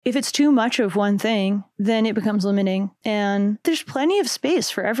if it's too much of one thing, then it becomes limiting. And there's plenty of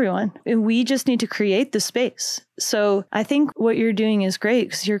space for everyone. And we just need to create the space. So I think what you're doing is great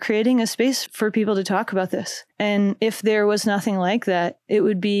because you're creating a space for people to talk about this. And if there was nothing like that, it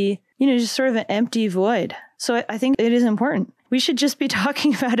would be, just sort of an empty void. So I think it is important. We should just be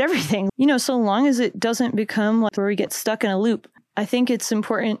talking about everything, so long as it doesn't become like where we get stuck in a loop. I think it's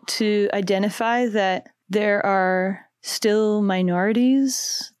important to identify that there are still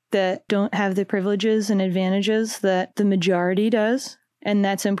minorities that don't have the privileges and advantages that the majority does. And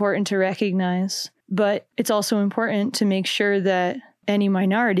that's important to recognize. But it's also important to make sure that any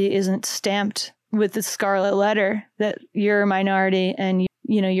minority isn't stamped with the scarlet letter that you're a minority and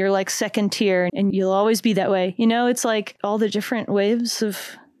you're like second tier and you'll always be that way. It's like all the different waves of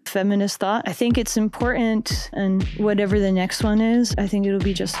feminist thought. I think it's important, and whatever the next one is, I think it'll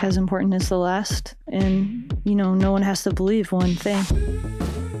be just as important as the last. And, no one has to believe one thing.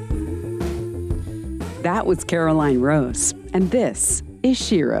 That was Caroline Rose, and this is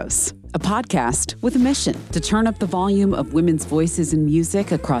SHERO's, a podcast with a mission to turn up the volume of women's voices in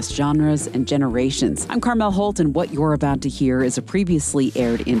music across genres and generations. I'm Carmel Holt, and what you're about to hear is a previously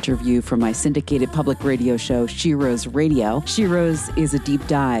aired interview from my syndicated public radio show, SHERO's Radio. SHERO's is a deep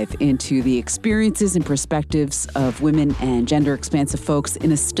dive into the experiences and perspectives of women and gender-expansive folks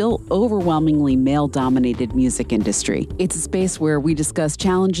in a still overwhelmingly male-dominated music industry. It's a space where we discuss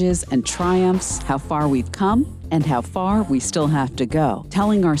challenges and triumphs, how far we've come, and how far we still have to go.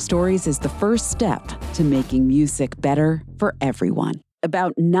 Telling our stories is the first step to making music better for everyone.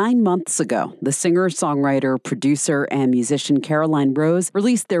 About 9 months ago, the singer, songwriter, producer, and musician Caroline Rose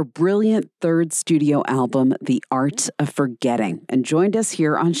released their brilliant third studio album, The Art of Forgetting, and joined us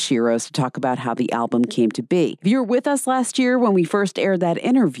here on SHERO's to talk about how the album came to be. If you were with us last year when we first aired that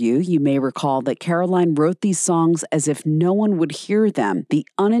interview, you may recall that Caroline wrote these songs as if no one would hear them. The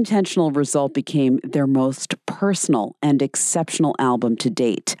unintentional result became their most personal and exceptional album to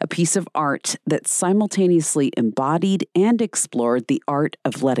date, a piece of art that simultaneously embodied and explored the art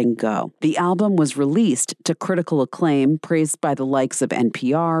of letting go. The album was released to critical acclaim, praised by the likes of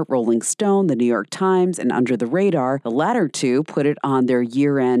NPR, Rolling Stone, The New York Times, and Under the Radar. The latter two put it on their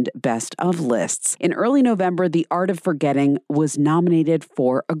year-end best of lists. In early November, The Art of Forgetting was nominated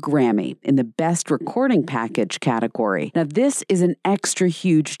for a Grammy in the Best Recording Package category. Now, this is an extra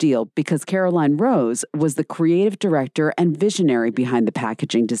huge deal because Caroline Rose was the creative director and visionary behind the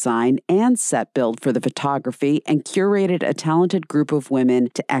packaging design and set build for the photography and curated a talented group of women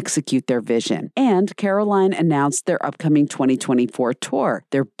to execute their vision. And Caroline announced their upcoming 2024 tour,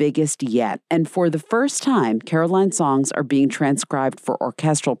 their biggest yet. And for the first time, Caroline's songs are being transcribed for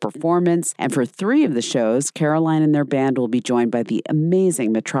orchestral performance. And for 3 of the shows, Caroline and their band will be joined by the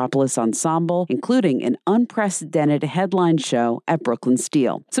amazing Metropolis Ensemble, including an unprecedented headline show at Brooklyn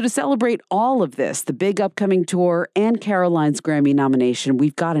Steel. So to celebrate all of this, the big upcoming tour and Caroline's Grammy nomination,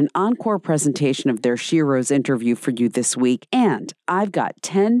 we've got an encore presentation of their SHERO's interview for you this week. And I've got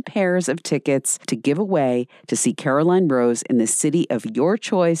 10 pairs of tickets to give away to see Caroline Rose in the city of your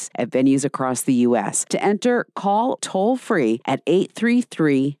choice at venues across the U.S. To enter, call toll-free at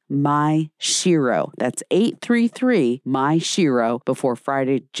 833-MY-SHERO. That's 833-MY-SHERO before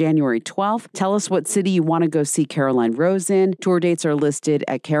Friday, January 12th. Tell us what city you want to go see Caroline Rose in. Tour dates are listed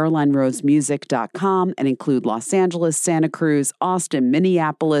at carolinerosemusic.com and include Los Angeles, Santa Cruz, Austin,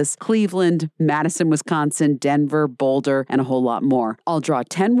 Minneapolis, Cleveland, Madison, Wisconsin, Denver, Boulder, and a whole lot more. I'll draw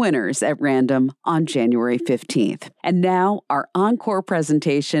 10 winners at random on January 15th. And now, our encore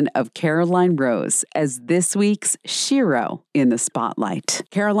presentation of Caroline Rose as this week's SHERO in the Spotlight.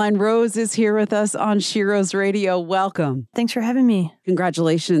 Caroline Rose is here with us on SHERO's Radio. Welcome. Thanks for having me.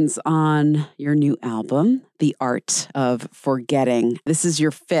 Congratulations on your new album, The Art of Forgetting. This is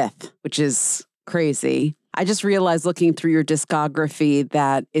your 5th, which is crazy. I just realized looking through your discography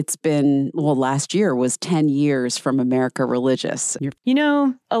that it's been, last year was 10 years from America Religious.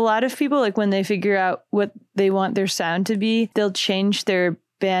 A lot of people, like when they figure out what they want their sound to be, they'll change their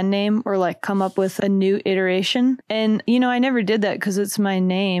band name or like come up with a new iteration. And, I never did that because it's my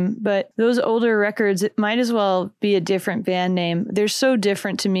name, but those older records, it might as well be a different band name. They're so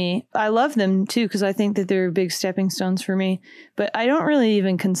different to me. I love them too, because I think that they're big stepping stones for me, but I don't really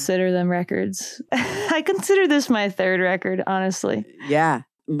even consider them records. I consider this my 3rd record, honestly. Yeah.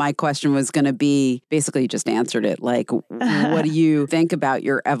 my question was going to be, basically you just answered it. Like, what do you think about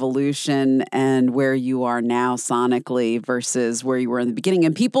your evolution and where you are now sonically versus where you were in the beginning?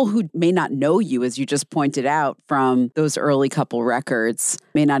 And people who may not know you, as you just pointed out from those early couple records,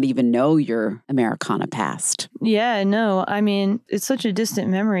 may not even know your Americana past. Yeah, no, I mean, it's such a distant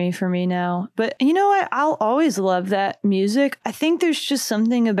memory for me now. But you know what? I'll always love that music. I think there's just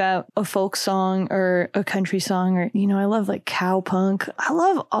something about a folk song or a country song, or, you know, I love like cowpunk. I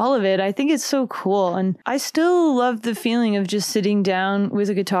love all of it. I think it's so cool. And I still love the feeling of just sitting down with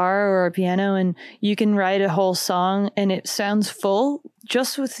a guitar or a piano and you can write a whole song and it sounds full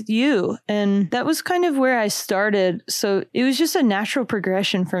just with you. And that was kind of where I started. So it was just a natural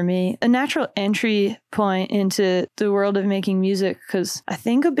progression for me, a natural entry point into the world of making music. Because I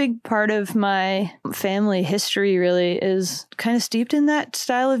think a big part of my family history really is kind of steeped in that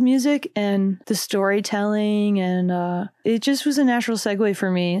style of music and the storytelling. And it just was a natural segue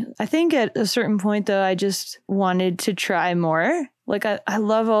for me. I think at a certain point, though, I just wanted to try more. Like, I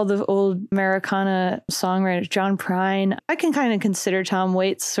love all the old Americana songwriters, John Prine. I can kind of consider Tom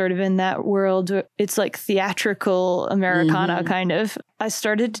Waits sort of in that world. It's like theatrical Americana kind of. I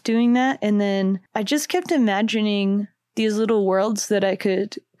started doing that, and then I just kept imagining these little worlds that I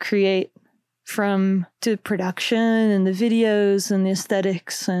could create from the production and the videos and the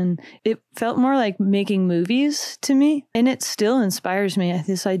aesthetics. And it felt more like making movies to me. And it still inspires me,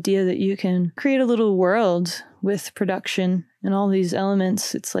 this idea that you can create a little world with production and all these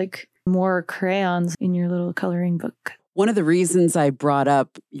elements. It's like more crayons in your little coloring book. One of the reasons I brought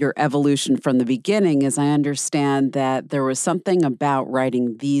up your evolution from the beginning is I understand that there was something about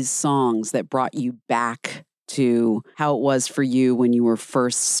writing these songs that brought you back to how it was for you when you were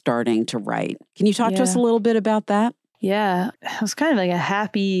first starting to write. Can you talk to us a little bit about that? Yeah, it was kind of like a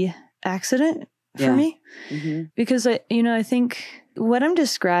happy accident for me because I think what I'm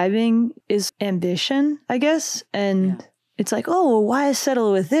describing is ambition, I guess. And it's like, oh, well, why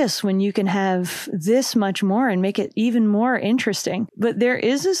settle with this when you can have this much more and make it even more interesting? But there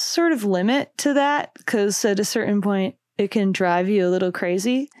is a sort of limit to that because at a certain point, it can drive you a little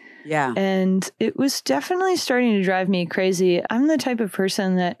crazy. Yeah. And it was definitely starting to drive me crazy. I'm the type of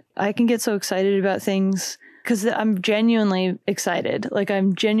person that I can get so excited about things because I'm genuinely excited. Like,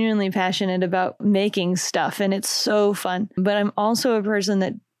 I'm genuinely passionate about making stuff and it's so fun. But I'm also a person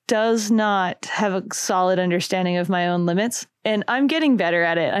that does not have a solid understanding of my own limits. And I'm getting better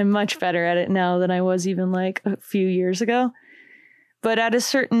at it. I'm much better at it now than I was even like a few years ago. But at a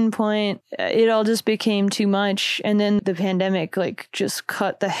certain point, it all just became too much. And then the pandemic just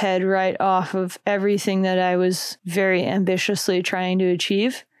cut the head right off of everything that I was very ambitiously trying to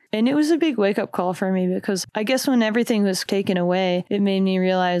achieve. And it was a big wake-up call for me because I guess when everything was taken away, it made me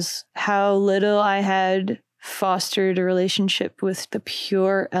realize how little I had fostered a relationship with the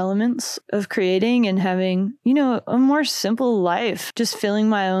pure elements of creating and having, a more simple life, just filling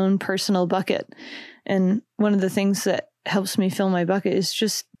my own personal bucket. And one of the things that helps me fill my bucket is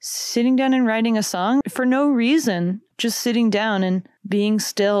just sitting down and writing a song for no reason, just sitting down and being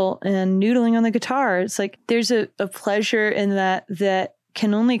still and noodling on the guitar. It's like there's a pleasure in that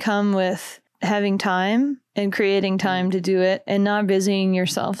can only come with having time and creating time to do it and not busying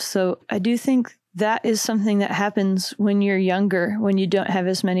yourself. So I do think that is something that happens when you're younger, when you don't have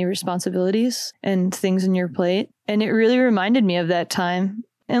as many responsibilities and things in your plate. And it really reminded me of that time.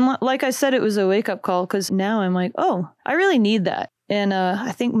 And like I said, it was a wake-up call because now I'm like, oh, I really need that. And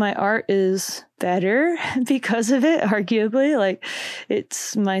I think my art is better because of it, arguably. Like,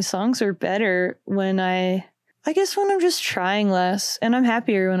 my songs are better when I guess when I'm just trying less. And I'm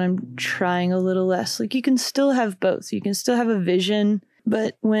happier when I'm trying a little less. Like, you can still have both. You can still have a vision.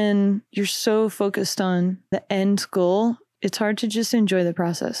 But when you're so focused on the end goal, it's hard to just enjoy the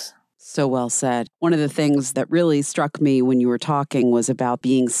process. So well said. One of the things that really struck me when you were talking was about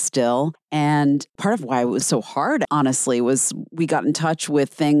being still. And part of why it was so hard, honestly, was we got in touch with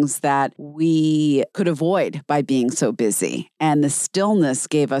things that we could avoid by being so busy. And the stillness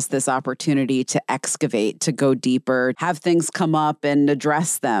gave us this opportunity to excavate, to go deeper, have things come up and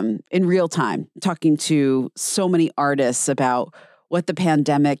address them in real time. Talking to so many artists about what the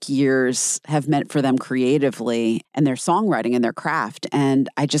pandemic years have meant for them creatively and their songwriting and their craft. And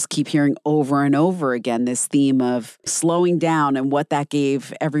I just keep hearing over and over again this theme of slowing down and what that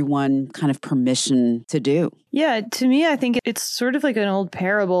gave everyone kind of permission to do. Yeah, to me, I think it's sort of like an old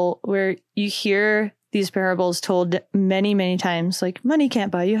parable where you hear these parables told many, many times, like money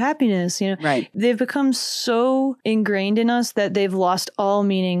can't buy you happiness. Right. They've become so ingrained in us that they've lost all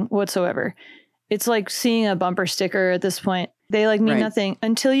meaning whatsoever. It's like seeing a bumper sticker at this point. They mean nothing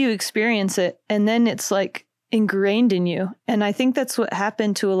until you experience it. And then it's like ingrained in you. And I think that's what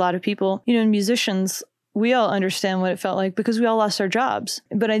happened to a lot of people. Musicians, we all understand what it felt like because we all lost our jobs.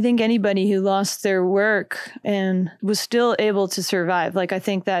 But I think anybody who lost their work and was still able to survive, like, I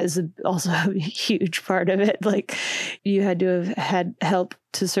think that is also a huge part of it. Like, you had to have had help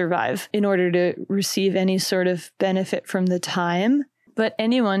to survive in order to receive any sort of benefit from the time. But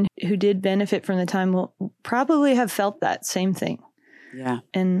anyone who did benefit from the time will probably have felt that same thing. Yeah.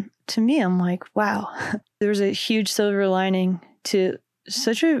 And to me, I'm like, wow, there's a huge silver lining to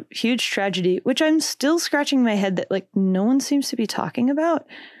such a huge tragedy, which I'm still scratching my head that like no one seems to be talking about.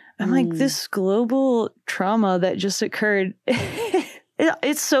 I'm like, this global trauma that just occurred,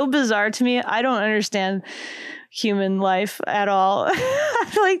 it's so bizarre to me. I don't understand human life at all. I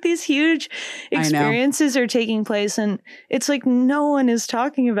feel like these huge experiences are taking place and it's like no one is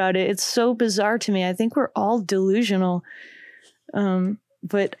talking about it. It's so bizarre to me. I think we're all delusional.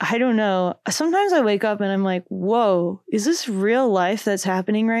 But I don't know. Sometimes I wake up and I'm like, whoa, is this real life that's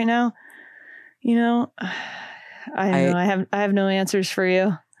happening right now? I don't know. I have no answers for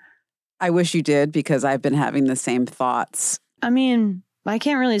you. I wish you did because I've been having the same thoughts. I mean, I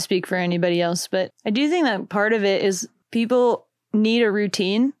can't really speak for anybody else, but I do think that part of it is people need a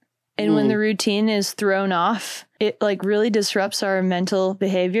routine. And when the routine is thrown off, it like really disrupts our mental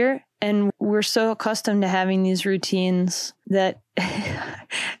behavior. And we're so accustomed to having these routines that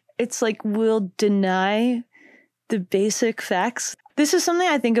it's like we'll deny the basic facts. This is something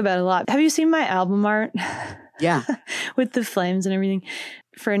I think about a lot. Have you seen my album art? Yeah. With the flames and everything.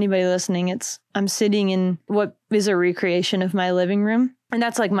 For anybody listening, I'm sitting in what is a recreation of my living room. And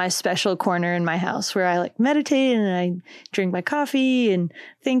that's like my special corner in my house where I like meditate and I drink my coffee and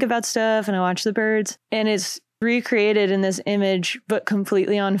think about stuff and I watch the birds. And it's recreated in this image, but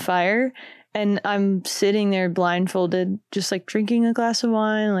completely on fire. And I'm sitting there blindfolded, just like drinking a glass of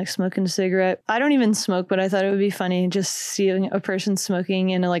wine, like smoking a cigarette. I don't even smoke, but I thought it would be funny just seeing a person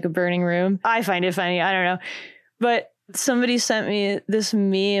smoking in like a burning room. I find it funny. I don't know. But somebody sent me this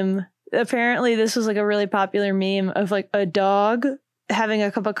meme. Apparently this was like a really popular meme of like a dog having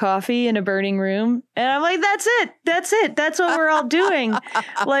a cup of coffee in a burning room. And I'm like, that's it. That's it. That's what we're all doing.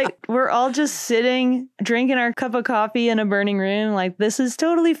 Like, we're all just sitting, drinking our cup of coffee in a burning room. Like, this is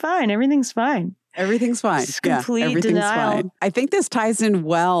totally fine. Everything's fine. Everything's fine. It's complete denial. Fine. I think this ties in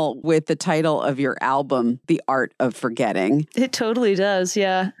well with the title of your album, The Art of Forgetting. It totally does.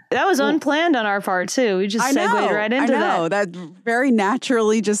 Yeah. That was unplanned on our part too. We just segued right into that. I know. That very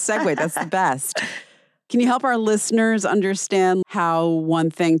naturally just segued. That's the best. Can you help our listeners understand how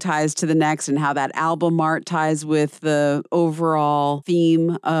one thing ties to the next and how that album art ties with the overall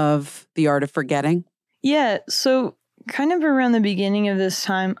theme of The Art of Forgetting? Yeah. So kind of around the beginning of this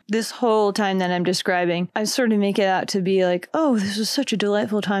time, this whole time that I'm describing, I sort of make it out to be like, oh, this was such a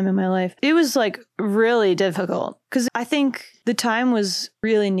delightful time in my life. It was like really difficult because I think the time was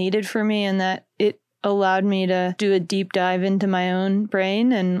really needed for me and that it allowed me to do a deep dive into my own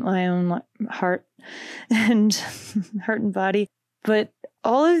brain and my own heart and body. But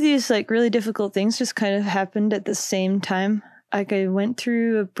all of these like really difficult things just kind of happened at the same time. Like I went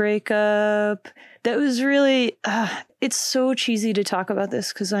through a breakup that was really, it's so cheesy to talk about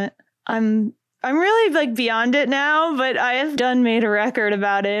this because I'm really like beyond it now, but I have made a record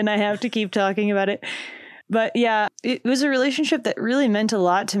about it and I have to keep talking about it. But yeah, it was a relationship that really meant a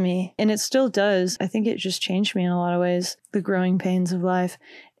lot to me and it still does. I think it just changed me in a lot of ways, the growing pains of life.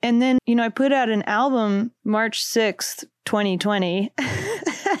 And then, I put out an album March 6th, 2020,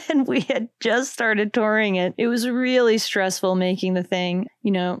 and we had just started touring it. It was really stressful making the thing.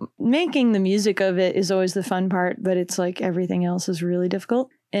 Making the music of it is always the fun part, but it's like everything else is really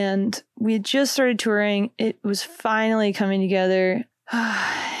difficult. And we had just started touring. It was finally coming together.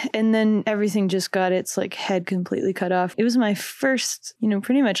 And then everything just got its like head completely cut off. It was my first,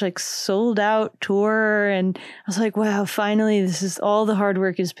 pretty much like sold out tour. And I was like, wow, finally, this is all the hard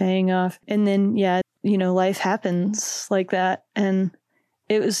work is paying off. And then, life happens like that. And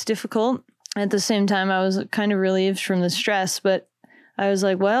it was difficult. At the same time, I was kind of relieved from the stress, but I was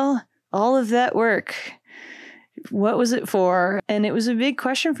like, well, all of that work, what was it for? And it was a big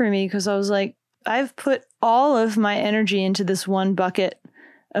question for me because I was like, I've put all of my energy into this one bucket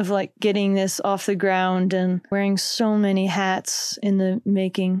of like getting this off the ground and wearing so many hats in the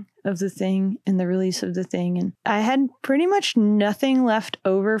making of the thing and the release of the thing. And I had pretty much nothing left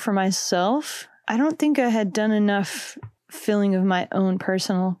over for myself. I don't think I had done enough filling of my own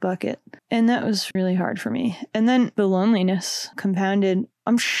personal bucket. And that was really hard for me. And then the loneliness compounded.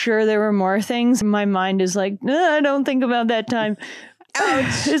 I'm sure there were more things. My mind is like, I don't think about that time.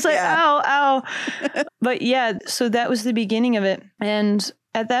 Ouch. It's like, ow. But yeah, so that was the beginning of it. And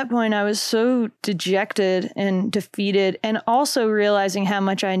at that point, I was so dejected and defeated, and also realizing how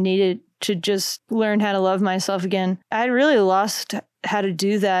much I needed to just learn how to love myself again. I really lost how to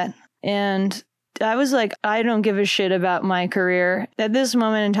do that. And I was like, I don't give a shit about my career. At this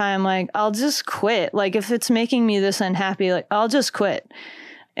moment in time, like, I'll just quit. Like, if it's making me this unhappy, like, I'll just quit.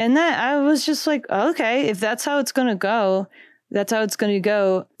 And that I was just like, okay, if that's how it's going to go, that's how it's going to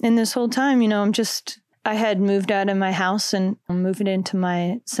go. And this whole time, I had moved out of my house and I'm moving into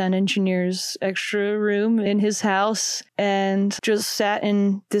my sound engineer's extra room in his house and just sat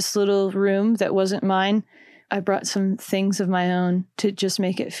in this little room that wasn't mine. I brought some things of my own to just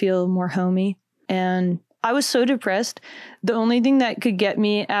make it feel more homey. And I was so depressed. The only thing that could get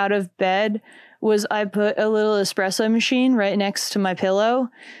me out of bed was I put a little espresso machine right next to my pillow.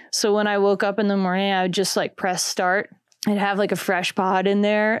 So when I woke up in the morning, I would just like press start. I'd have like a fresh pod in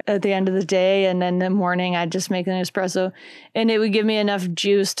there at the end of the day. And then in the morning, I'd just make an espresso and it would give me enough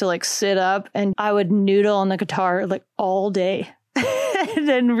juice to like sit up, and I would noodle on the guitar like all day and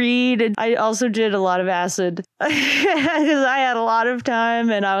then read. And I also did a lot of acid because I had a lot of time.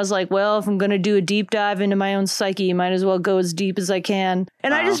 And I was like, well, if I'm going to do a deep dive into my own psyche, might as well go as deep as I can.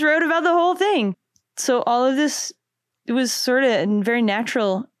 And I just wrote about the whole thing. So all of this, it was sort of very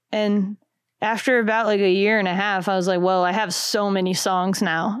natural. And after about like a year and a half, I was like, well, I have so many songs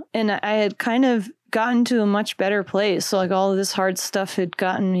now. And I had kind of gotten to a much better place. So like all of this hard stuff had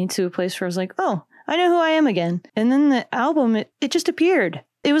gotten me to a place where I was like, oh, I know who I am again. And then the album, it just appeared.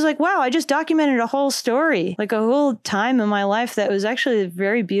 It was like, wow, I just documented a whole story, like a whole time in my life that was actually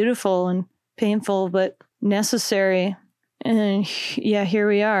very beautiful and painful, but necessary. And yeah, here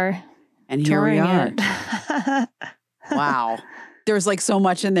we are. And here we are. Wow. There's like so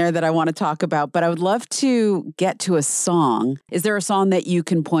much in there that I want to talk about, but I would love to get to a song. Is there a song that you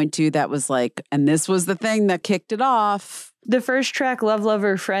can point to that was like, and this was the thing that kicked it off? The first track, Love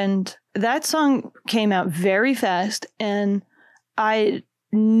Lover Friend, that song came out very fast, and I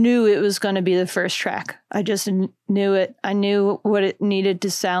knew it was going to be the first track. I just knew it. I knew what it needed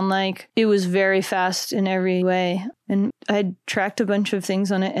to sound like. It was very fast in every way. And I tracked a bunch of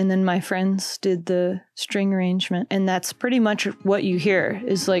things on it, and then my friends did the string arrangement. And that's pretty much what you hear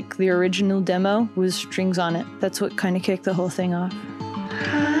is like the original demo with strings on it. That's what kind of kicked the whole thing off.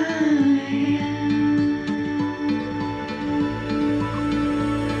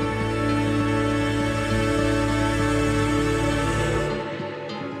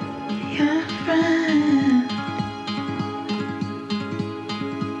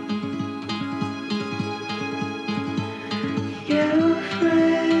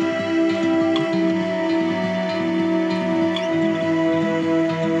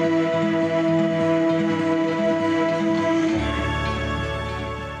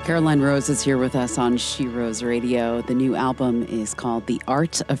 Caroline Rose is here with us on SHERO's Radio. The new album is called The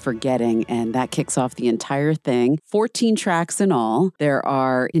Art of Forgetting, and that kicks off the entire thing. 14 tracks in all. There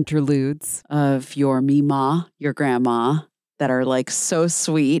are interludes of your Mima, your grandma, that are like so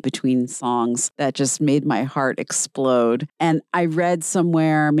sweet between songs that just made my heart explode. And I read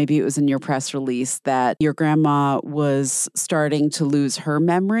somewhere, maybe it was in your press release, that your grandma was starting to lose her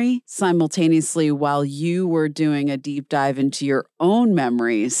memory simultaneously while you were doing a deep dive into your own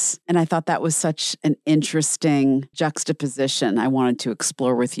memories. And I thought that was such an interesting juxtaposition I wanted to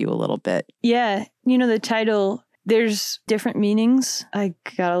explore with you a little bit. Yeah. The title, there's different meanings. I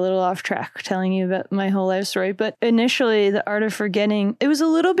got a little off track telling you about my whole life story, but initially The Art of Forgetting, it was a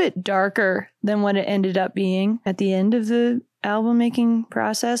little bit darker than what it ended up being at the end of the album making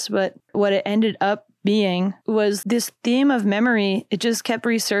process. But what it ended up being was this theme of memory. It just kept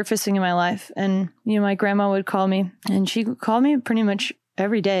resurfacing in my life. And, my grandma would call me, and she would call me pretty much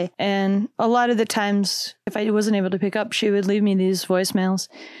every day. And a lot of the times, if I wasn't able to pick up, she would leave me these voicemails.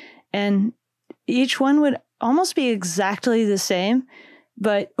 And each one would almost be exactly the same.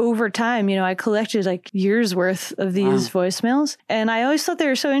 But over time, I collected like years worth of these voicemails. And I always thought they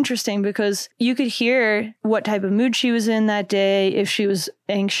were so interesting because you could hear what type of mood she was in that day, if she was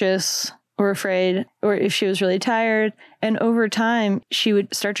anxious or afraid, or if she was really tired. And over time, she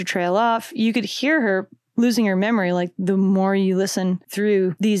would start to trail off. You could hear her losing her memory, like the more you listen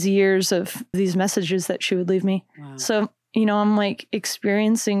through these years of these messages that she would leave me. Wow. So I'm like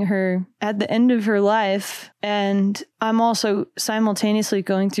experiencing her at the end of her life. And I'm also simultaneously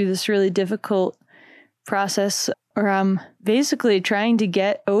going through this really difficult process where I'm basically trying to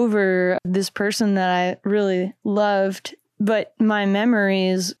get over this person that I really loved, but my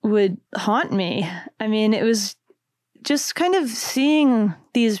memories would haunt me. I mean, it was just kind of seeing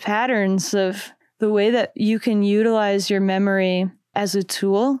these patterns of the way that you can utilize your memory as a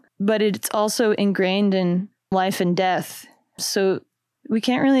tool, but it's also ingrained in life and death. So we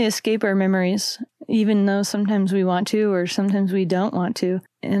can't really escape our memories, even though sometimes we want to or sometimes we don't want to.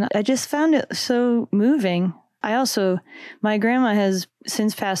 And I just found it so moving. My grandma has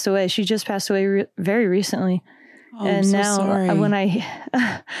since passed away. She just passed away very recently. Oh, and I'm so now sorry. when I'm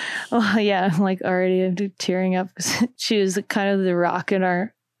like already tearing up because she was kind of the rock in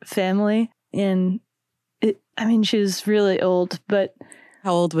our family. And she was really old, but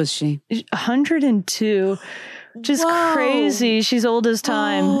How old was she? 102. Just crazy. She's old as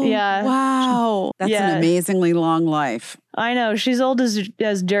time. Oh, yeah. Wow. That's an amazingly long life. I know. She's old as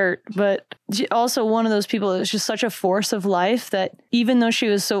dirt, but she also one of those people that was just such a force of life that even though she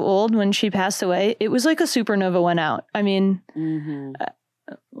was so old when she passed away, it was like a supernova went out. I mean,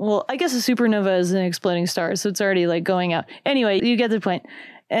 well, I guess a supernova is an exploding star, so it's already like going out. Anyway, you get the point.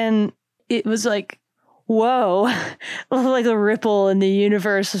 And it was like, whoa, like a ripple in the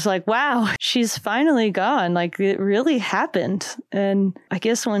universe. It's like, wow, she's finally gone. Like it really happened. And I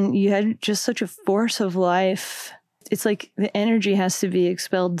guess when you had just such a force of life, it's like the energy has to be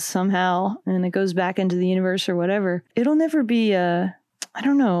expelled somehow and it goes back into the universe or whatever. It'll never be, I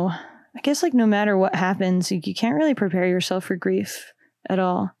don't know. I guess like no matter what happens, you can't really prepare yourself for grief at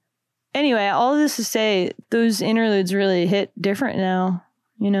all. Anyway, all of this to say, those interludes really hit different now.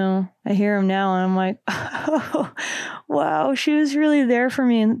 You know, I hear them now and I'm like, oh, wow, she was really there for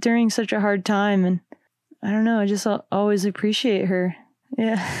me during such a hard time. And I don't know, I just always appreciate her.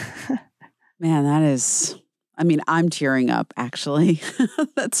 Yeah. Man, I'm tearing up, actually.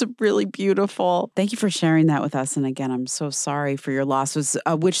 That's really beautiful. Thank you for sharing that with us. And again, I'm so sorry for your loss. Was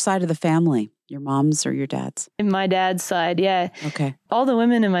which side of the family? Your mom's or your dad's? My dad's side, yeah. Okay. All the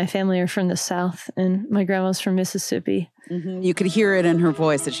women in my family are from the South, and my grandma's from Mississippi. Mm-hmm. You could hear it in her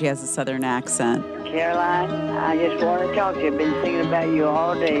voice that she has a Southern accent. Caroline, I just want to talk to you. I've been thinking about you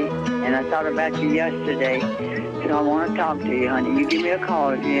all day, and I thought about you yesterday. So I want to talk to you, honey. You give me a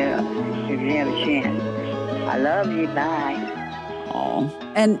call if you have a chance. I love you. Bye. Oh.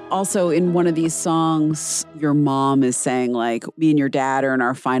 And also in one of these songs, your mom is saying like, me and your dad are in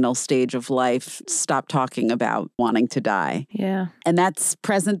our final stage of life. Stop talking about wanting to die. Yeah. And that's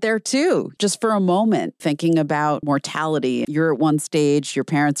present there too, just for a moment, thinking about mortality. You're at one stage, your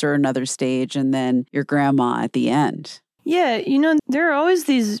parents are another stage, and then your grandma at the end. Yeah. You know, there are always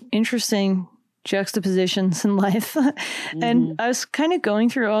these interesting juxtapositions in life. And I was kind of going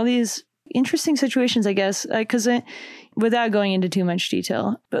through all these interesting situations, I guess, because without going into too much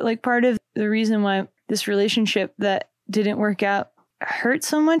detail, but like part of the reason why this relationship that didn't work out hurt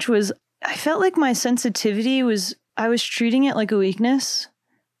so much was I felt like my sensitivity I was treating it like a weakness.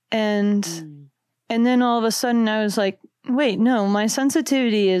 And then all of a sudden I was like, wait, no, my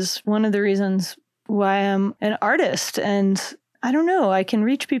sensitivity is one of the reasons why I'm an artist. And I don't know, I can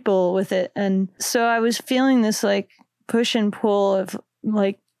reach people with it. And so I was feeling this like push and pull of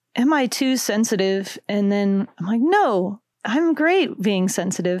like, am I too sensitive? And then I'm like, no, I'm great being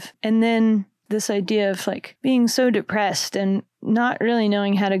sensitive. And then this idea of like being so depressed and not really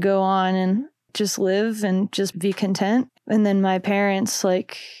knowing how to go on and just live and just be content. And then my parents,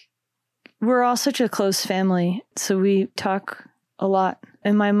 like, we're all such a close family. So we talk a lot.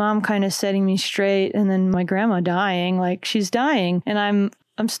 And my mom kind of setting me straight. And then my grandma dying, like she's dying. And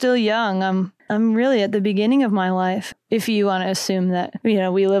I'm still young. I'm really at the beginning of my life, if you want to assume that, you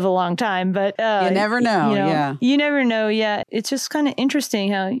know, we live a long time, but you never know. Yeah. You never know. Yeah. It's just kind of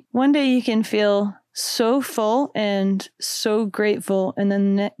interesting how one day you can feel so full and so grateful. And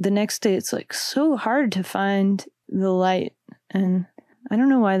then the next day it's like so hard to find the light. And I don't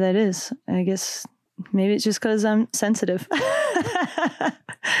know why that is. I guess maybe it's just because I'm sensitive.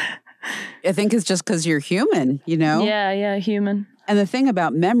 I think it's just because you're human, you know? Yeah, human. And the thing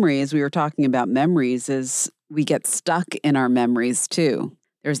about memories, we were talking about memories, is we get stuck in our memories too.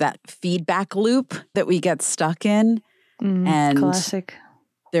 There's that feedback loop that we get stuck in. And classic.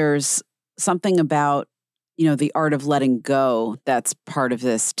 There's something about, you know, the art of letting go that's part of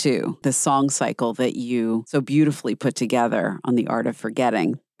this too. The song cycle that you so beautifully put together on the art of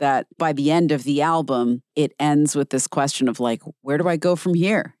forgetting. That by the end of the album, it ends with this question of like, where do I go from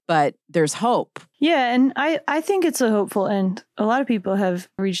here? But there's hope. Yeah, and I think it's a hopeful end. A lot of people have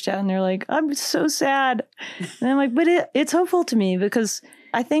reached out and they're like, I'm so sad. And I'm like, but it's hopeful to me because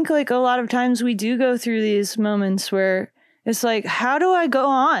I think like a lot of times we do go through these moments where it's like, how do I go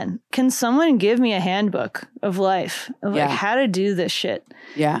on? Can someone give me a handbook of life of like how to do this shit?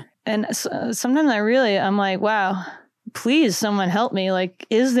 Yeah. And sometimes I'm like, wow, please someone help me. Like,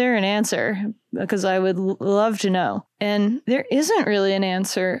 is there an answer? Because I would love to know. And there isn't really an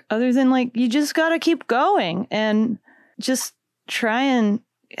answer other than like, you just got to keep going and just try and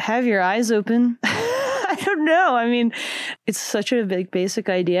have your eyes open. I don't know. I mean, it's such a big, basic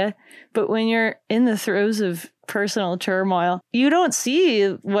idea. But when you're in the throes of personal turmoil, you don't see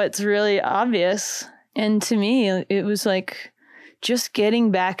what's really obvious. And to me, it was like just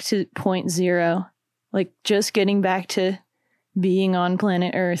getting back to point zero, like just getting back to being on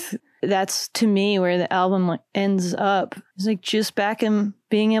planet Earth. That's to me where the album ends up. It's like just back in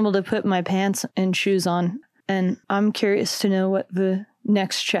being able to put my pants and shoes on. And I'm curious to know what the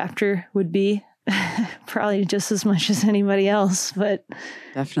next chapter would be. Probably just as much as anybody else, but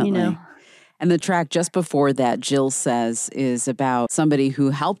definitely. You know. And the track just before that, Jill Says, is about somebody who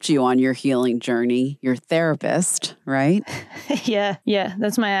helped you on your healing journey, your therapist, right? Yeah,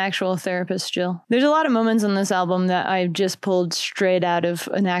 that's my actual therapist, Jill. There's a lot of moments on this album that I just pulled straight out of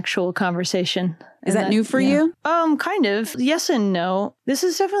an actual conversation. Is that new for you? Kind of. Yes and no. This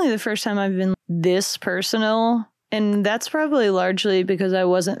is definitely the first time I've been this personal. And that's probably largely because I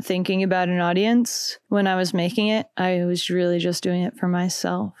wasn't thinking about an audience when I was making it. I was really just doing it for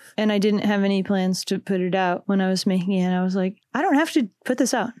myself. And I didn't have any plans to put it out when I was making it. I was like, I don't have to put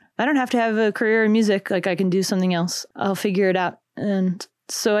this out. I don't have to have a career in music. Like, I can do something else. I'll figure it out. And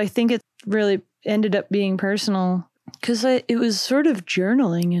so I think it really ended up being personal because it was sort of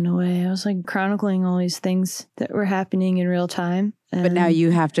journaling in a way. I was like chronicling all these things that were happening in real time. But now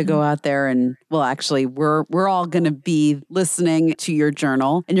you have to go out there and, well, actually, we're all going to be listening to your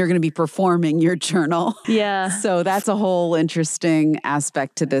journal and you're going to be performing your journal. Yeah. So that's a whole interesting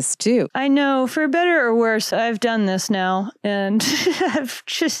aspect to this too. I know, for better or worse, I've done this now and I've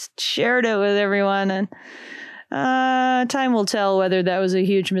just shared it with everyone, and time will tell whether that was a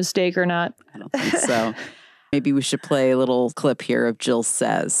huge mistake or not. I don't think so. Maybe we should play a little clip here of Jill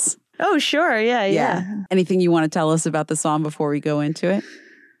Says. Oh, sure. Yeah. Anything you want to tell us about the song before we go into it?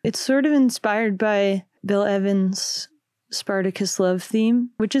 It's sort of inspired by Bill Evans' Spartacus Love theme,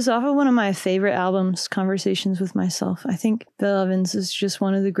 which is often one of my favorite albums, Conversations with Myself. I think Bill Evans is just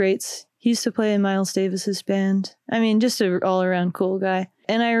one of the greats. He used to play in Miles Davis's band. I mean, just an all-around cool guy.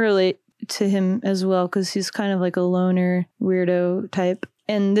 And I relate to him as well because he's kind of like a loner, weirdo type.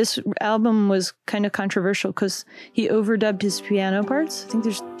 And this album was kind of controversial because he overdubbed his piano parts. I think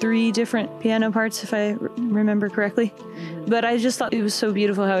there's 3 different piano parts, if I remember correctly. But I just thought it was so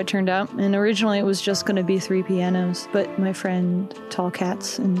beautiful how it turned out. And originally it was just going to be 3 pianos. But my friend Tall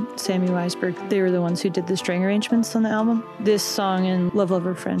Cats and Sammy Weisberg, they were the ones who did the string arrangements on the album. This song and Love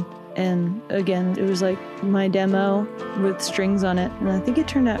Lover Friend. And again, it was like my demo with strings on it. And I think it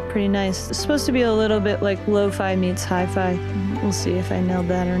turned out pretty nice. It's supposed to be a little bit like lo-fi meets hi-fi. We'll see if I nailed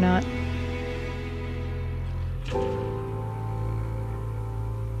that or not.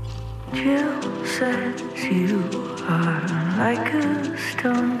 Jill says you are like a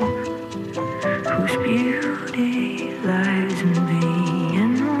stone whose beauty lies in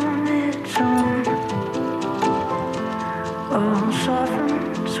being on its own. All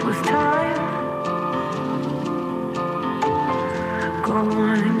softens with time. Go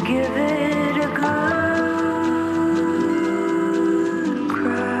on and give it a good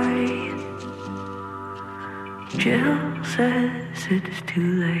cry. Jill says it's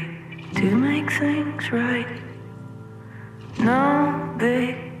too late to make things right. No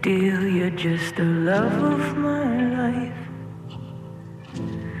big deal, you're just the love of my life.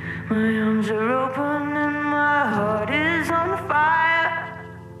 My arms are open and my heart is on fire.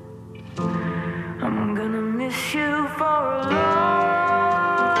 I'm gonna miss you for a long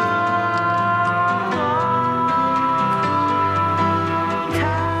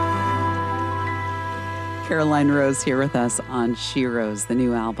time. Caroline Rose here with us on SHERO's. The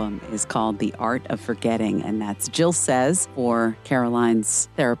new album is called The Art of Forgetting, and that's Jill Says for Caroline's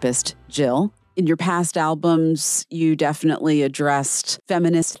therapist, Jill. In your past albums, you definitely addressed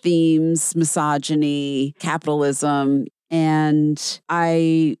feminist themes, misogyny, capitalism, and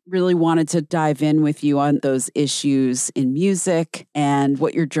I really wanted to dive in with you on those issues in music and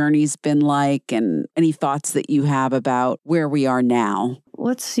what your journey's been like and any thoughts that you have about where we are now.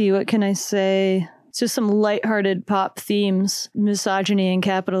 Let's see, what can I say? It's just some lighthearted pop themes, misogyny and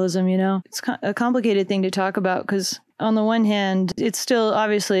capitalism, you know? It's a complicated thing to talk about because on the one hand, it's still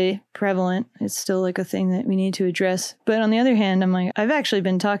obviously prevalent. It's still like a thing that we need to address. But on the other hand, I'm like, I've actually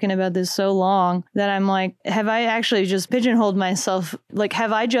been talking about this so long that I'm like, have I actually just pigeonholed myself? Like,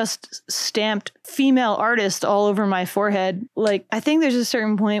 have I just stamped female artist all over my forehead? Like, I think there's a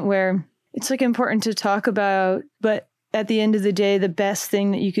certain point where it's like important to talk about, but at the end of the day, the best thing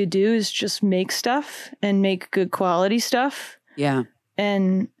that you could do is just make stuff and make good quality stuff. Yeah.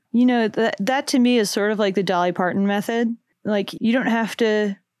 And you know, that to me is sort of like the Dolly Parton method. Like, you don't have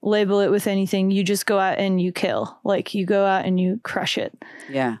to label it with anything. You just go out and you kill. Like you go out and you crush it.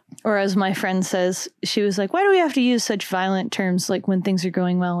 Yeah. Or as my friend says, she was like, why do we have to use such violent terms like when things are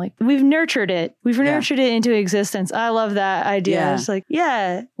going well? Like we've nurtured it. We've nurtured it into existence. I love that idea. Yeah. It's like,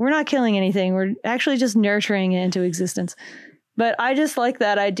 yeah, we're not killing anything. We're actually just nurturing it into existence. But I just like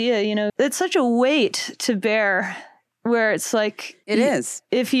that idea. You know, it's such a weight to bear. Where it's like, it is.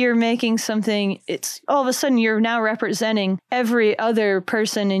 If you're making something, it's all of a sudden you're now representing every other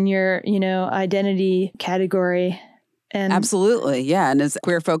person in your, you know, identity category. And absolutely. Yeah. And as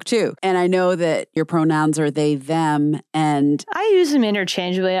queer folk too. And I know that your pronouns are they, them, and I use them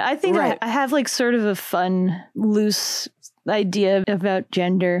interchangeably. I think right. I have like sort of a fun, loose idea about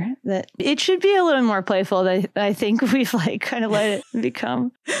gender that it should be a little more playful than I think we've like kind of let it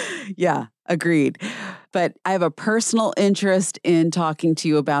become. Yeah, agreed. But I have a personal interest in talking to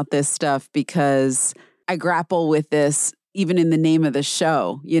you about this stuff because I grapple with this even in the name of the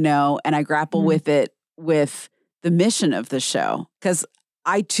show, you know, and I grapple with it with the mission of the show because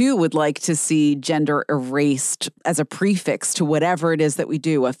I too would like to see gender erased as a prefix to whatever it is that we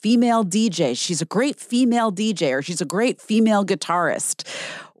do. A female DJ, she's a great female DJ, or she's a great female guitarist,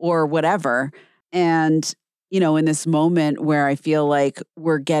 or whatever. And, you know, in this moment where I feel like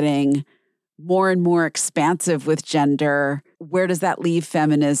we're getting more and more expansive with gender, where does that leave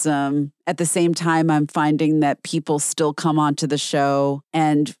feminism? At the same time, I'm finding that people still come onto the show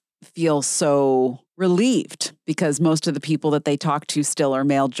and feel so relieved because most of the people that they talk to still are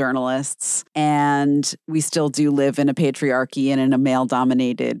male journalists. And we still do live in a patriarchy and in a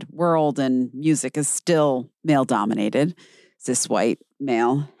male-dominated world, and music is still male-dominated, cis white,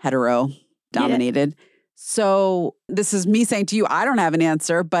 male, hetero-dominated. Yeah. So this is me saying to you, I don't have an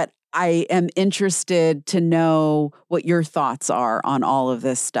answer, but I am interested to know what your thoughts are on all of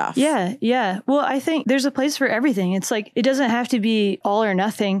this stuff. Yeah, yeah. Well, I think there's a place for everything. It's like, it doesn't have to be all or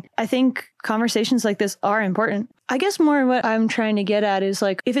nothing. I think conversations like this are important. I guess more what I'm trying to get at is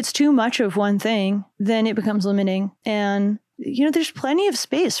like, if it's too much of one thing, then it becomes limiting. And you know, there's plenty of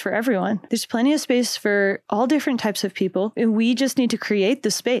space for everyone. There's plenty of space for all different types of people. And we just need to create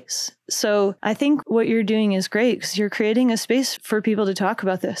the space. So I think what you're doing is great because you're creating a space for people to talk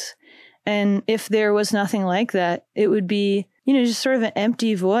about this. And if there was nothing like that, it would be, you know, just sort of an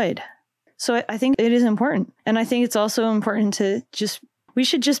empty void. So I think it is important. And I think it's also important to we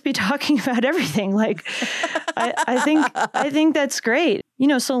should just be talking about everything. Like, I think that's great. You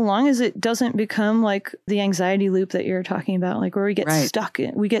know, so long as it doesn't become like the anxiety loop that you're talking about, like where we get stuck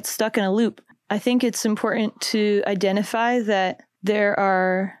in a loop. I think it's important to identify that there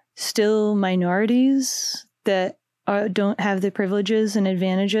are still minorities that don't have the privileges and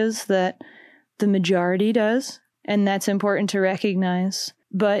advantages that the majority does. And that's important to recognize.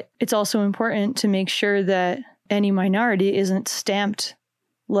 But it's also important to make sure that any minority isn't stamped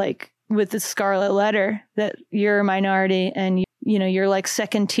like with the scarlet letter that you're a minority and you know, you're like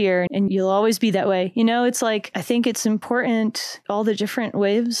second tier and you'll always be that way. You know, it's like, I think it's important, all the different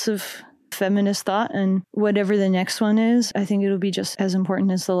waves of feminist thought and whatever the next one is, I think it'll be just as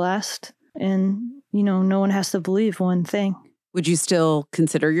important as the last. And, you know, no one has to believe one thing. Would you still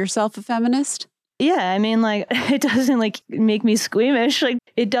consider yourself a feminist? Yeah. I mean, like, it doesn't like make me squeamish. Like,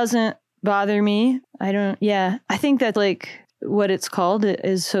 it doesn't bother me. I think that like what it's called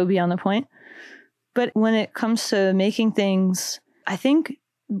is so beyond the point. But when it comes to making things, I think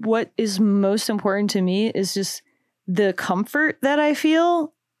what is most important to me is just the comfort that I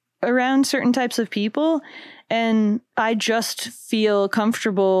feel around certain types of people. And I just feel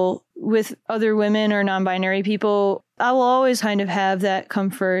comfortable with other women or non-binary people. I will always kind of have that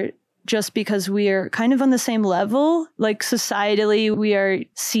comfort just because we are kind of on the same level. Like societally, we are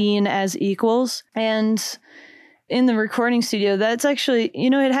seen as equals. And in the recording studio, that's actually, you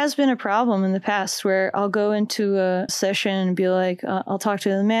know, it has been a problem in the past where I'll go into a session and be like, I'll talk to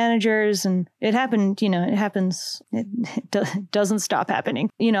the managers, and it happened, you know, it happens, it doesn't stop happening.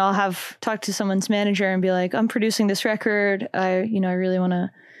 You know, I'll have talked to someone's manager and be like, I'm producing this record. I really want to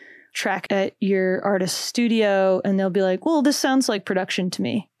track at your artist's studio. And they'll be like, well, this sounds like production to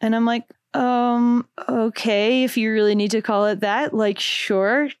me. And I'm like, okay, if you really need to call it that, like,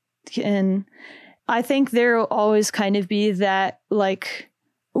 sure. And I think there will always kind of be that, like,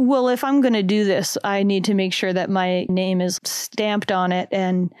 well, if I'm going to do this, I need to make sure that my name is stamped on it.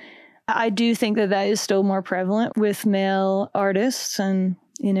 And I do think that that is still more prevalent with male artists and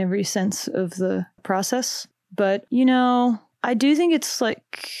in every sense of the process. But, you know, I do think it's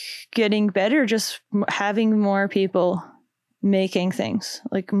like getting better, just having more people making things,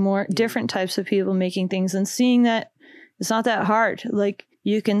 like more different types of people making things, and seeing that it's not that hard. Like,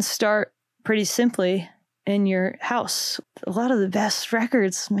 you can start pretty simply in your house. A lot of the best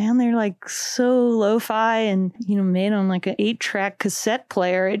records, man, they're like so lo-fi and, made on like an 8-track cassette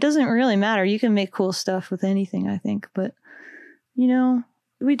player. It doesn't really matter. You can make cool stuff with anything, I think. But,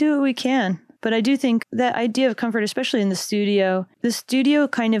 we do what we can. But I do think that idea of comfort, especially in the studio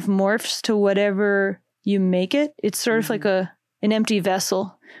kind of morphs to whatever you make it. It's sort of like an empty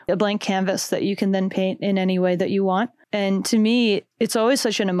vessel, a blank canvas that you can then paint in any way that you want. And to me, it's always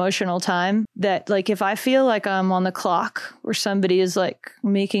such an emotional time that, like, if I feel like I'm on the clock or somebody is like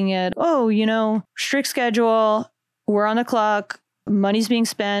making it, strict schedule, we're on the clock, money's being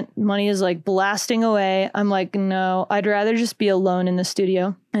spent, money is like blasting away. I'm like, no, I'd rather just be alone in the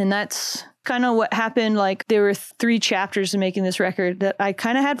studio. And that's kind of what happened. Like, there were 3 chapters to making this record that I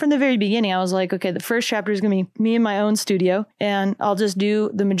kind of had from the very beginning. I was like, okay, the first chapter is going to be me in my own studio, and I'll just do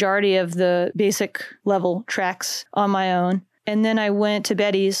the majority of the basic level tracks on my own. And then I went to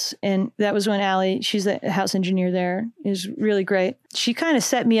Betty's, and that was when Allie, she's the house engineer there, is really great. She kind of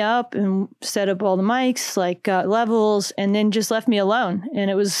set me up and set up all the mics, like got levels, and then just left me alone.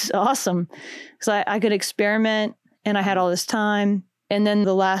 And it was awesome because I could experiment, and I had all this time. And then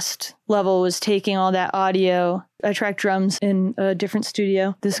the last level was taking all that audio. I tracked drums in a different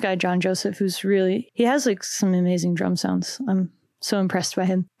studio. This guy, John Joseph, he has like some amazing drum sounds. I'm so impressed by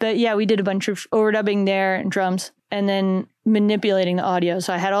him. But yeah, we did a bunch of overdubbing there and drums and then manipulating the audio.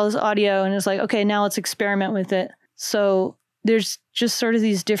 So I had all this audio and it's like, okay, now let's experiment with it. So there's just sort of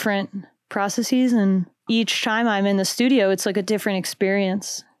these different processes. And each time I'm in the studio, it's like a different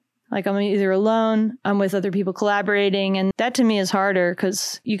experience. Like, I'm either alone, I'm with other people collaborating. And that to me is harder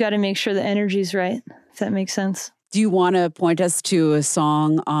because you got to make sure the energy's right, if that makes sense. Do you want to point us to a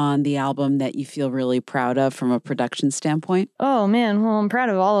song on the album that you feel really proud of from a production standpoint? Oh, man. Well, I'm proud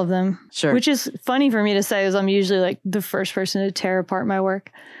of all of them. Sure. Which is funny for me to say, as I'm usually like the first person to tear apart my work.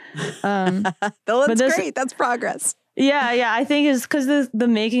 That's great. That's progress. Yeah. I think it's because the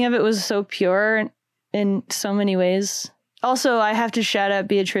making of it was so pure in so many ways. Also, I have to shout out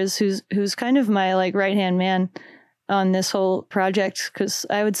Beatrice, who's kind of my like right-hand man on this whole project, because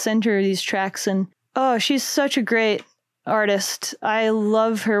I would send her these tracks and, oh, she's such a great artist. I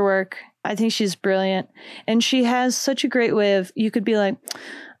love her work. I think she's brilliant. And she has such a great way of, you could be like,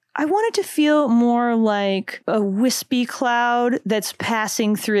 I want it to feel more like a wispy cloud that's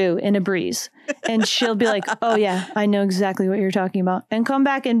passing through in a breeze. And she'll be like, oh yeah, I know exactly what you're talking about. And come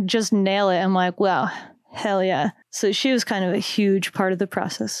back and just nail it. I'm like, wow. Hell yeah. So she was kind of a huge part of the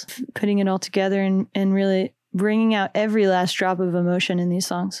process, putting it all together and really bringing out every last drop of emotion in these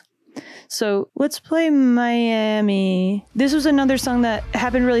songs. So let's play Miami. This was another song that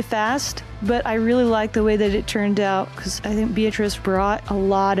happened really fast, but I really like the way that it turned out because I think Beatrice brought a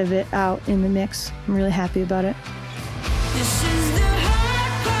lot of it out in the mix. I'm really happy about it. This is the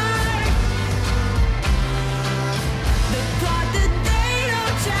hard part, the part that they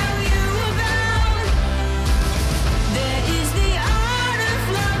don't tell you about. There is the art of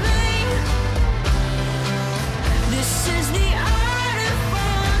loving. This is the art of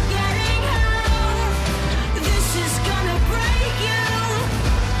forgetting how this is gonna break you.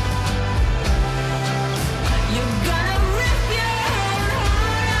 You're gonna rip your own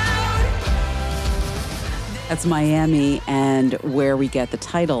heart out. That's Miami, and where we get the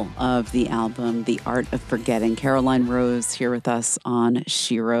title of the album, The Art of Forgetting. Caroline Rose here with us on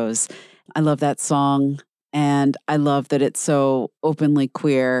SHERO's. I love that song, and I love that it's so openly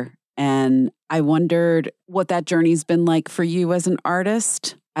queer. And I wondered what that journey's been like for you as an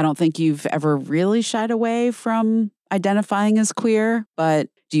artist. I don't think you've ever really shied away from identifying as queer, but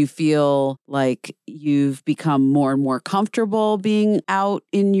do you feel like you've become more and more comfortable being out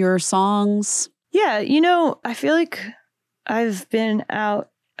in your songs? Yeah, I feel like I've been out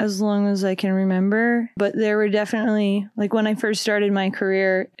as long as I can remember, but there were definitely, like when I first started my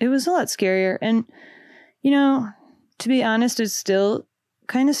career, it was a lot scarier. And, to be honest, it's still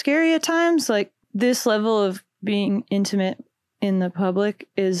kind of scary at times. Like this level of being intimate in the public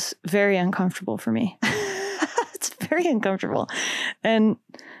is very uncomfortable for me. It's very uncomfortable. And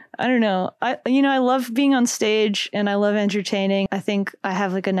I don't know. I love being on stage and I love entertaining. I think I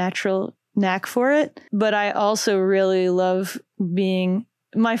have like a natural knack for it, but I also really love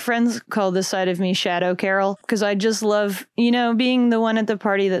my friends call this side of me Shadow Carol, because I just love, being the one at the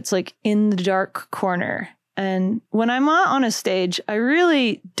party that's like in the dark corner. And when I'm on a stage, I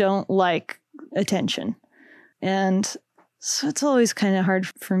really don't like attention. And so it's always kind of hard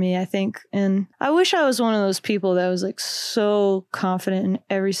for me, I think. And I wish I was one of those people that was like so confident in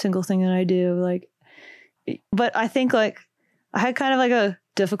every single thing that I do. But I think like I had kind of like a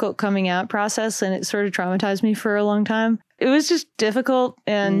difficult coming out process, and it sort of traumatized me for a long time. It was just difficult.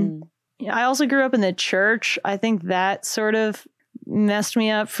 And, I also grew up in the church. I think that sort of messed me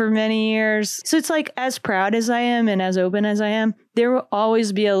up for many years. So it's like, as proud as I am and as open as I am, there will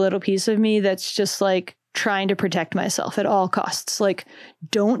always be a little piece of me that's just like trying to protect myself at all costs. Like,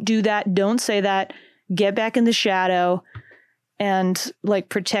 don't do that. Don't say that. Get back in the shadow and like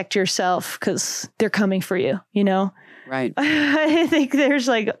protect yourself because they're coming for you, you know? Right. I think there's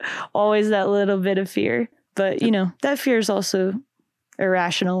like always that little bit of fear, but you know, that fear is also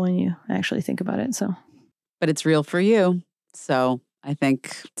irrational when you actually think about it. So, but it's real for you. So I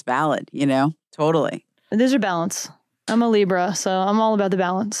think it's valid, you know, totally. There's a balance. I'm a Libra, so I'm all about the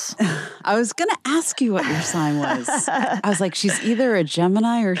balance. I was going to ask you what your sign was. I was like, she's either a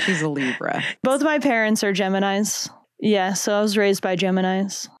Gemini or she's a Libra. Both my parents are Geminis. Yeah, so I was raised by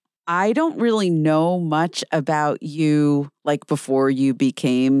Geminis. I don't really know much about you, like before you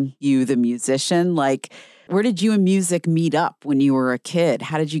became you, the musician. Like, where did you and music meet up when you were a kid?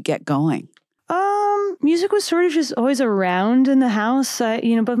 How did you get going? Music was sort of just always around in the house.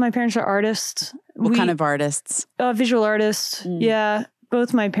 Both my parents are artists. What kind of artists? Visual artists. Yeah,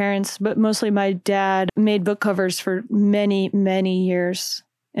 both my parents, but mostly my dad made book covers for many, many years.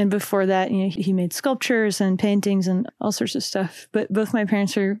 And before that, you know, he made sculptures and paintings and all sorts of stuff. But both my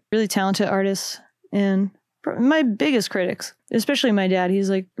parents are really talented artists and my biggest critics, especially my dad. He's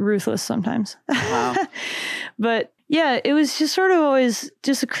like ruthless sometimes. Wow. But yeah, it was just sort of always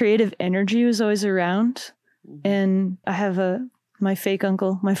just a creative energy was always around. And I have my fake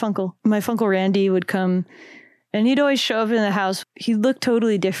uncle, my funkle Randy would come and he'd always show up in the house. He looked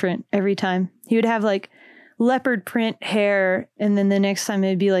totally different every time. He would have like leopard print hair. And then the next time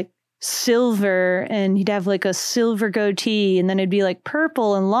it'd be like silver and he'd have like a silver goatee and then it'd be like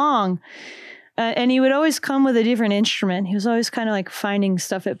purple and long. And he would always come with a different instrument. He was always kind of like finding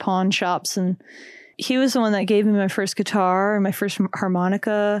stuff at pawn shops. And he was the one that gave me my first guitar, my first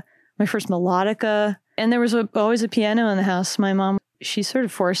harmonica, my first melodica. And there was always a piano in the house. My mom, she sort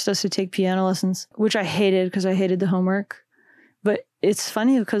of forced us to take piano lessons, which I hated because I hated the homework. But it's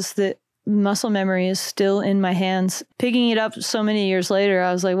funny because the muscle memory is still in my hands. Picking it up so many years later,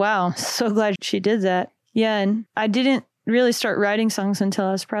 I was like, wow, so glad she did that. Yeah, and I didn't really start writing songs until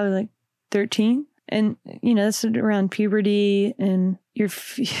I was probably like 13. And, you know, that's around puberty and you're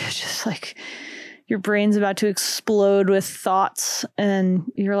just like, your brain's about to explode with thoughts and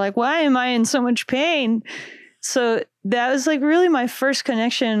you're like, why am I in so much pain? So that was like really my first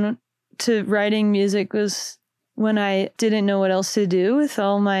connection to writing music was when I didn't know what else to do with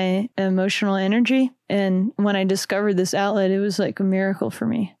all my emotional energy. And when I discovered this outlet, it was like a miracle for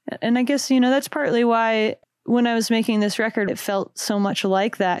me. And I guess, you know, that's partly why when I was making this record, it felt so much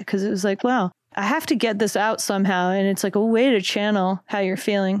like that because it was like, wow, I have to get this out somehow. And it's like a way to channel how you're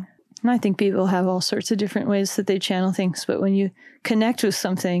feeling. And I think people have all sorts of different ways that they channel things. But when you connect with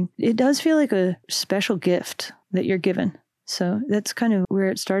something, it does feel like a special gift that you're given. So that's kind of where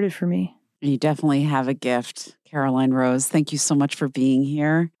it started for me. You definitely have a gift. Caroline Rose, thank you so much for being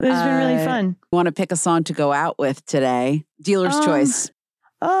here. It's been really fun. Want to pick a song to go out with today? Dealer's choice.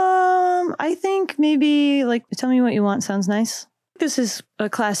 I think maybe like Tell Me What You Want sounds nice. This is a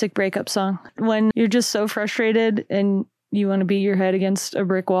classic breakup song. When you're just so frustrated and you want to beat your head against a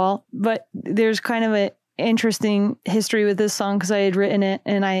brick wall. But there's kind of an interesting history with this song because I had written it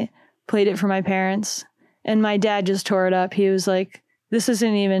and I played it for my parents. And my dad just tore it up. He was like, this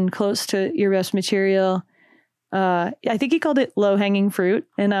isn't even close to your best material. I think he called it low-hanging fruit.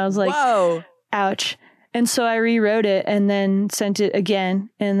 And I was like, whoa, ouch. And so I rewrote it and then sent it again.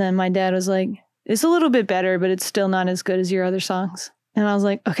 And then my dad was like, it's a little bit better, but it's still not as good as your other songs. And I was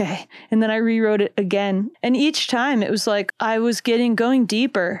like, okay. And then I rewrote it again. And each time it was like I was going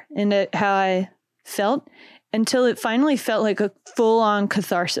deeper into how I felt until it finally felt like a full-on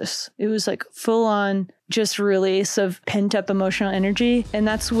catharsis. It was like full-on just release of pent-up emotional energy. And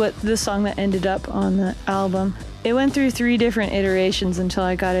that's what the song that ended up on the album. It went through 3 different iterations until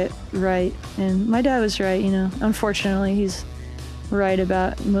I got it right. And my dad was right, you know. Unfortunately, he's right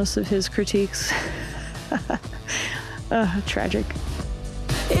about most of his critiques. Tragic.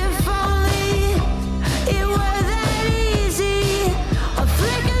 If only it were that easy, a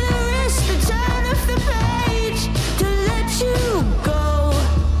flick of the wrist, a turn of the page to let you go.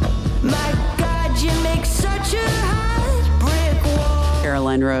 My God, you make such a hard brick wall.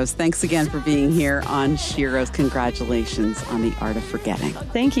 Caroline Rose, thanks again for being here on SHERO's. Congratulations on The Art of Forgetting.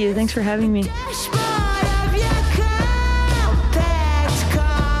 Thank you. Thanks for having me. Dashboard of your compact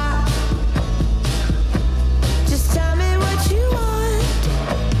car. Just tell me what you want.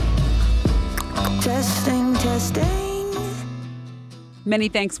 Testing. Many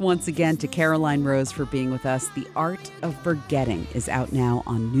thanks once again to Caroline Rose for being with us. The Art of Forgetting is out now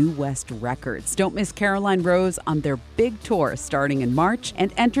on New West Records. Don't miss Caroline Rose on their big tour starting in March,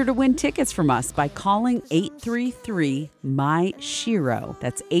 and enter to win tickets from us by calling 833-MY-SHERO.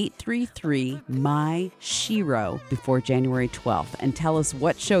 That's 833-MY-SHERO before January 12th, and tell us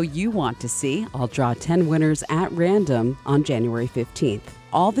what show you want to see. I'll draw 10 winners at random on January 15th.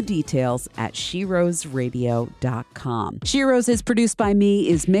 All the details at sherosradio.com. Sheroes is produced by me,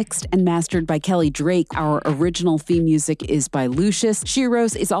 is mixed and mastered by Kelly Drake. Our original theme music is by Lucius.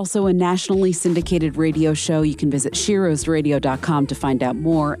 Sheroes is also a nationally syndicated radio show. You can visit sherosradio.com to find out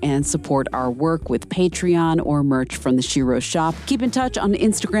more and support our work with Patreon or merch from the Sheroes shop. Keep in touch on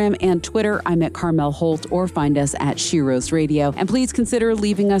Instagram and Twitter. I'm at Carmel Holt, or find us at Sheroes Radio. And please consider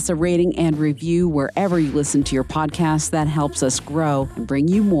leaving us a rating and review wherever you listen to your podcast. That helps us grow and bring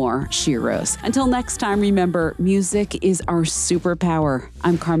you more Sheroes. Until next time, remember, music is our superpower.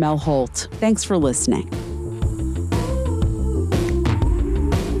 I'm Carmel Holt. Thanks for listening.